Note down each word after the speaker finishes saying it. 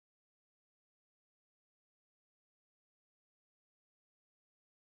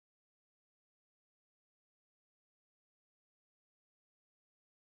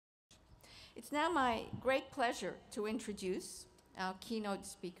It's now my great pleasure to introduce our keynote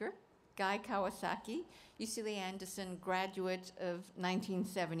speaker, Guy Kawasaki, UCLA Anderson graduate of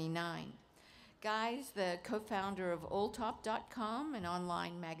 1979. Guy's the co-founder of alltop.com, an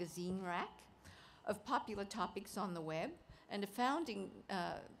online magazine rack, of popular topics on the web, and a founding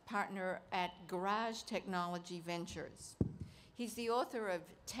partner at Garage Technology Ventures. He's the author of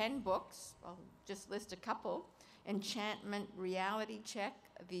 10 books, I'll just list a couple: Enchantment, Reality Check,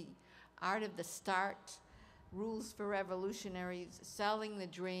 The Art of the Start, Rules for Revolutionaries, Selling the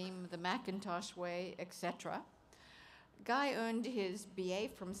Dream, The Macintosh Way, etc. Guy earned his BA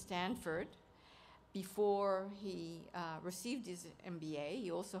from Stanford. Before he received his MBA, he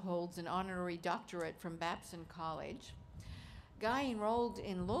also holds an honorary doctorate from Babson College. Guy enrolled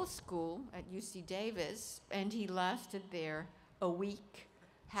in law school at UC Davis, and he lasted there a week,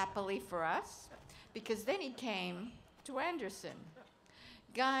 happily for us, because then he came to Anderson.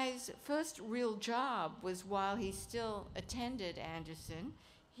 Guy's first real job was while he still attended Anderson.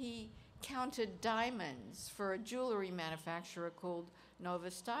 He counted diamonds for a jewelry manufacturer called Nova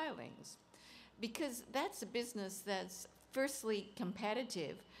Stylings. Because that's a business that's firstly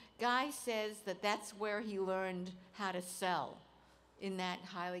competitive, Guy says that that's where he learned how to sell in that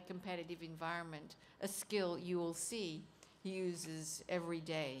highly competitive environment, a skill you will see he uses every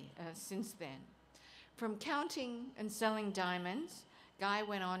day since then. From counting and selling diamonds, Guy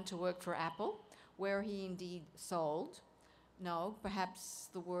went on to work for Apple, where he indeed sold, no, perhaps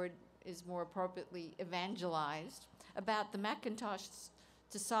the word is more appropriately evangelized, about the Macintosh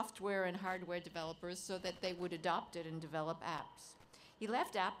to software and hardware developers so that they would adopt it and develop apps. He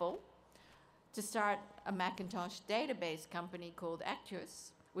left Apple to start a Macintosh database company called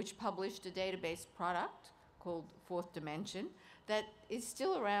Actus, which published a database product called Fourth Dimension that is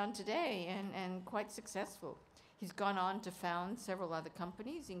still around today and quite successful. He's gone on to found several other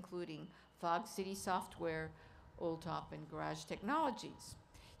companies, including Fog City Software, Alltop, and Garage Technologies.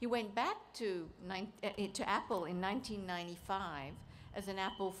 He went back to Apple in 1995 as an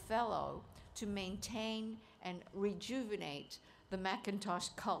Apple Fellow to maintain and rejuvenate the Macintosh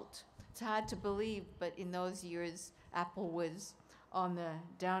cult. It's hard to believe, but in those years, Apple was on the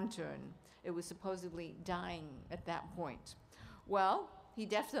downturn. It was supposedly dying at that point. Well, he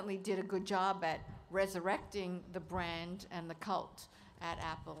definitely did a good job at resurrecting the brand and the cult at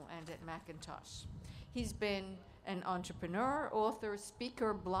Apple and at Macintosh. He's been an entrepreneur, author,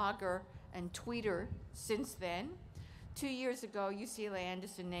 speaker, blogger, and tweeter since then. 2 years ago, UCLA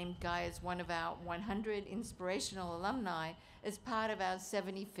Anderson named Guy as one of our 100 inspirational alumni as part of our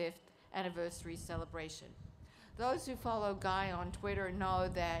 75th anniversary celebration. Those who follow Guy on Twitter know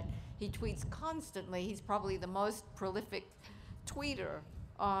that he tweets constantly. He's probably the most prolific tweeter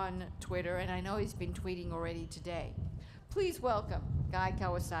on Twitter, and I know he's been tweeting already today. Please welcome Guy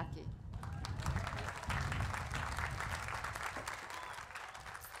Kawasaki.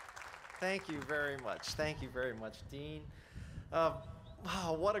 Thank you very much. Thank you very much, Dean.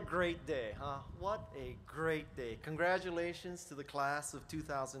 Wow, what a great day, huh? What a great day. Congratulations to the class of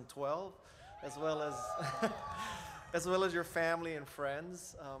 2012, as well as your family and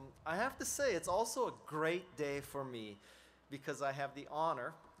friends. I have to say, it's also a great day for me because I have the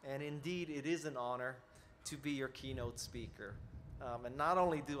honor, and indeed it is an honor, to be your keynote speaker. And not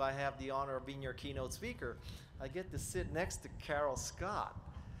only do I have the honor of being your keynote speaker, I get to sit next to Carol Scott.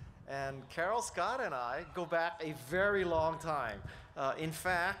 And Carol Scott and I go back a very long time. In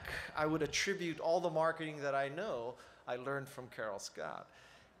fact, I would attribute all the marketing that I know I learned from Carol Scott.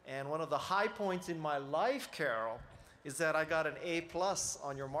 And one of the high points in my life, Carol, is that I got an A+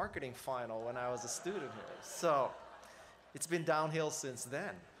 on your marketing final when I was a student here. So it's been downhill since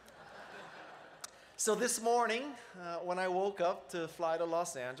then. So this morning, when I woke up to fly to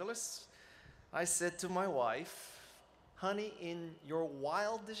Los Angeles, I said to my wife, "Honey, in your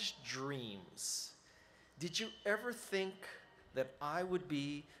wildest dreams, did you ever think that I would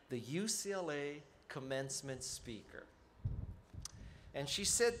be the UCLA commencement speaker?" And she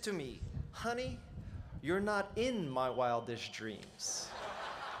said to me, "Honey, you're not in my wildest dreams."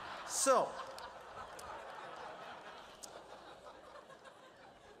 So,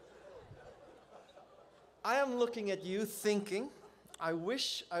 I am looking at you thinking, I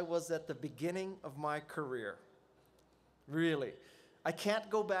wish I was at the beginning of my career. Really. I can't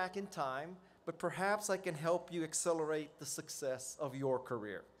go back in time, but perhaps I can help you accelerate the success of your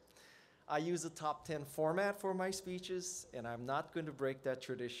career. I use a top 10 format for my speeches, and I'm not going to break that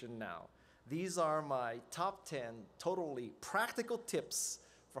tradition now. These are my top 10 totally practical tips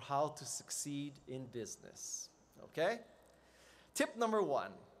for how to succeed in business. Okay? Tip number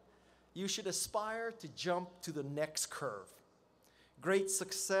 1, you should aspire to jump to the next curve. Great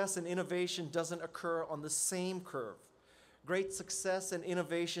success and innovation doesn't occur on the same curve. Great success and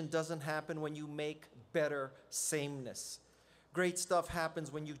innovation doesn't happen when you make better sameness. Great stuff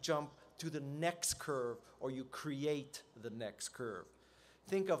happens when you jump to the next curve or you create the next curve.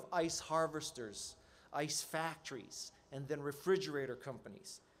 Think of ice harvesters, ice factories, and then refrigerator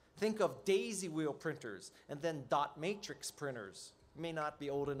companies. Think of daisy wheel printers and then dot matrix printers. You may not be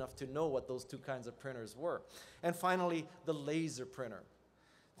old enough to know what those two kinds of printers were. And finally, the laser printer.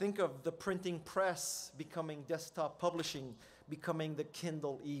 Think of the printing press becoming desktop publishing, becoming the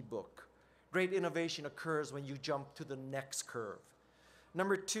Kindle ebook. Great innovation occurs when you jump to the next curve.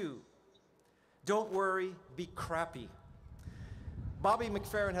 Number 2, don't worry, be crappy. Bobby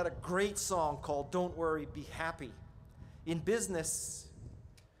McFerrin had a great song called Don't Worry, Be Happy. In business,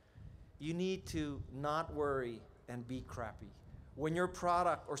 you need to not worry and be crappy. When your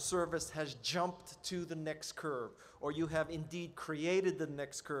product or service has jumped to the next curve, or you have indeed created the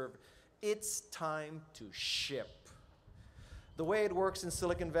next curve, it's time to ship. The way it works in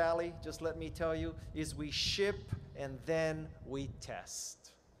Silicon Valley, just let me tell you, is we ship and then we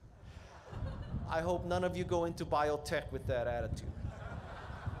test. I hope none of you go into biotech with that attitude.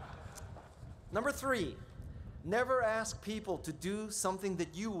 Number 3, never ask people to do something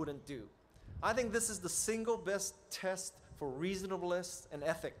that you wouldn't do. I think this is the single best test for reasonableness and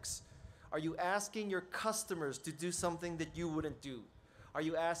ethics. Are you asking your customers to do something that you wouldn't do? Are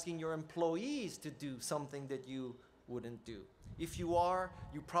you asking your employees to do something that you wouldn't do? If you are,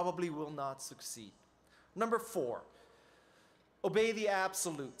 you probably will not succeed. Number 4, obey the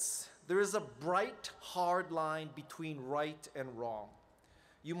absolutes. There is a bright, hard line between right and wrong.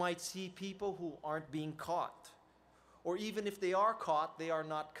 You might see people who aren't being caught, or even if they are caught, they are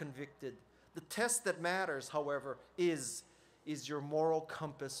not convicted. The test that matters, however, is your moral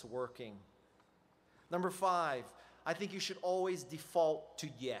compass working? Number 5, I think you should always default to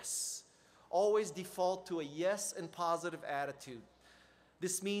yes. Always default to a yes and positive attitude.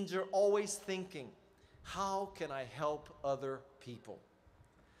 This means you're always thinking, how can I help other people?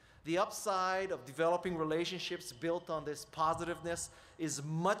 The upside of developing relationships built on this positiveness is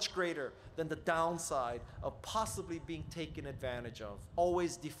much greater than the downside of possibly being taken advantage of.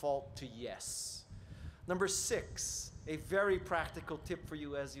 Always default to yes. Number 6, a very practical tip for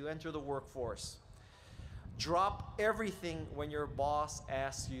you as you enter the workforce. Drop everything when your boss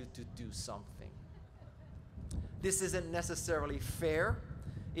asks you to do something. This isn't necessarily fair.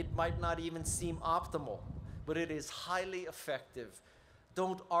 It might not even seem optimal, but it is highly effective.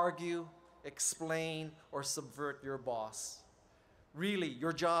 Don't argue, explain, or subvert your boss. Really,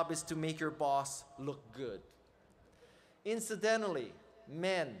 your job is to make your boss look good. Incidentally,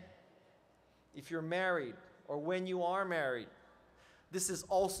 men, if you're married or when you are married, this is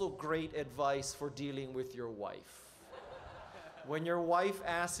also great advice for dealing with your wife. When your wife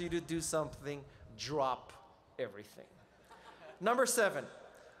asks you to do something, drop everything. Number 7,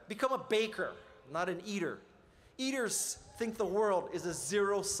 become a baker, not an eater. Eaters think the world is a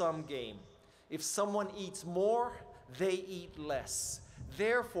zero-sum game. If someone eats more, they eat less.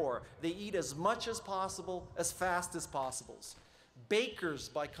 Therefore, they eat as much as possible, as fast as possible. Bakers,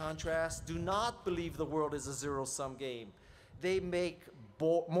 by contrast, do not believe the world is a zero-sum game. They make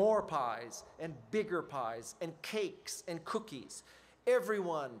more pies and bigger pies and cakes and cookies.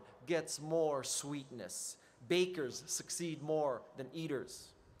 Everyone gets more sweetness. Bakers succeed more than eaters.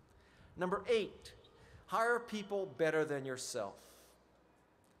 Number 8, hire people better than yourself.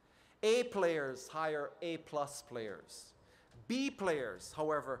 A players hire A+ players. B players,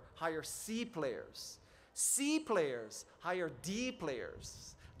 however, hire C players. C players hire D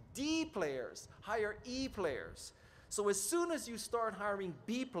players. D players hire E players. So as soon as you start hiring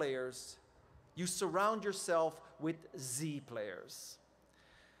B players, you surround yourself with Z players.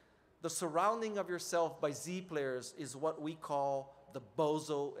 The surrounding of yourself by Z players is what we call the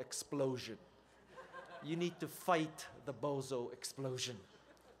bozo explosion. You need to fight the bozo explosion.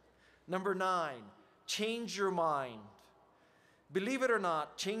 Number 9, change your mind. Believe it or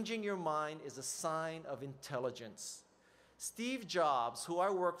not, changing your mind is a sign of intelligence. Steve Jobs, who I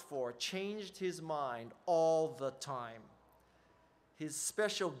worked for, changed his mind all the time. His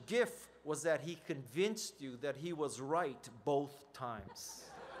special gift was that he convinced you that he was right both times.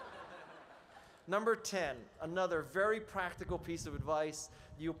 Number 10, another very practical piece of advice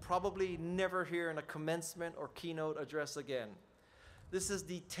you'll probably never hear in a commencement or keynote address again. This is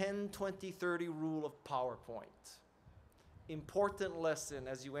the 10-20-30 rule of PowerPoint. Important lesson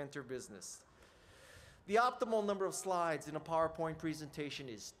as you enter business. The optimal number of slides in a PowerPoint presentation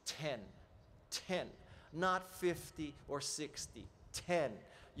is 10. 10, not 50 or 60. 10.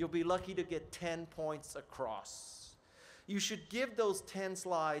 You'll be lucky to get 10 points across. You should give those 10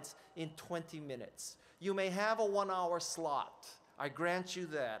 slides in 20 minutes. You may have a 1-hour slot. I grant you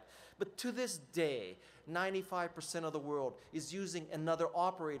that. But to this day, 95% of the world is using another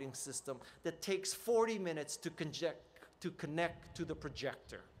operating system that takes 40 minutes to connect to the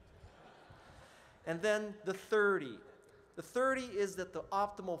projector. And then the 30. The 30 is that the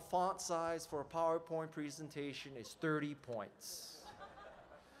optimal font size for a PowerPoint presentation is 30 points.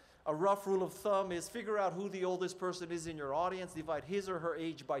 A rough rule of thumb is figure out who the oldest person is in your audience, divide his or her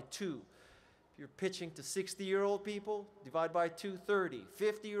age by 2. If you're pitching to 60-year-old people, divide by 2, 30.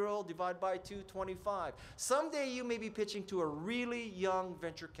 50-year-old, divide by 2, 25. Someday you may be pitching to a really young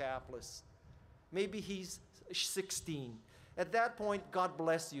venture capitalist. Maybe he's 16. At that point, God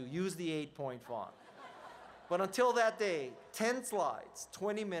bless you. Use the 8-point font. But until that day, 10 slides,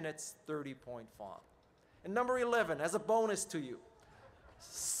 20 minutes, 30-point font. And number 11, as a bonus to you,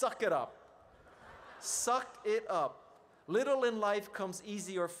 suck it up. Suck it up. Little in life comes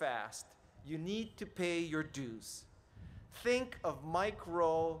easy or fast. You need to pay your dues. Think of Mike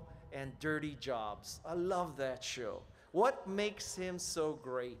Rowe and Dirty Jobs. I love that show. What makes him so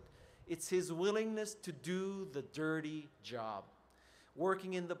great? It's his willingness to do the dirty job.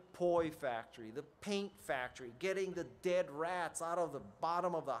 Working in the poi factory, the paint factory, getting the dead rats out of the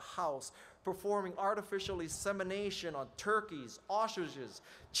bottom of the house, performing artificial insemination on turkeys, ostriches,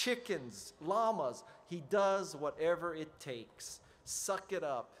 chickens, llamas. He does whatever it takes. Suck it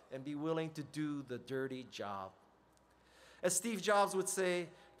up and be willing to do the dirty job. As Steve Jobs would say,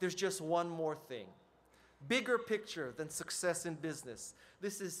 there's just one more thing. Bigger picture than success in business.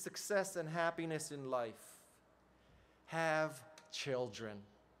 This is success and happiness in life. Have children.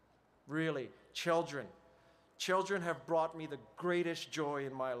 Really, children. Children have brought me the greatest joy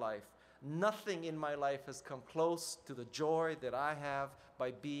in my life. Nothing in my life has come close to the joy that I have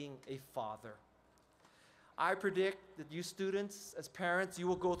by being a father. I predict that you students, as parents, you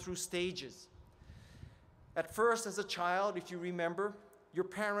will go through stages. At first, as a child, if you remember, your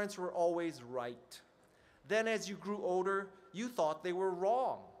parents were always right. Then as you grew older, you thought they were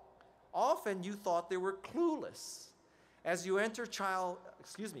wrong. Often you thought they were clueless. As you enter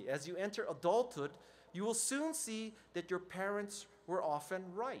adulthood, you will soon see that your parents were often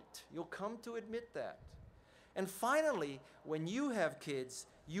right. You'll come to admit that. And finally, when you have kids,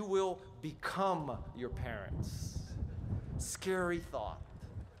 you will become your parents. Scary thought,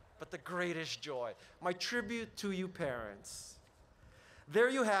 but the greatest joy. My tribute to you parents. There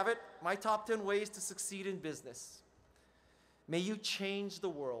you have it, my top 10 ways to succeed in business. May you change the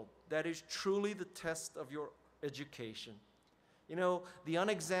world. That is truly the test of your education. You know, the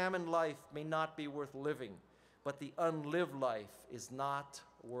unexamined life may not be worth living, but the unlived life is not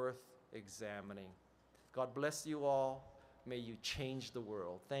worth examining. God bless you all. May you change the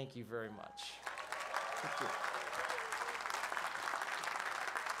world. Thank you very much. Thank you.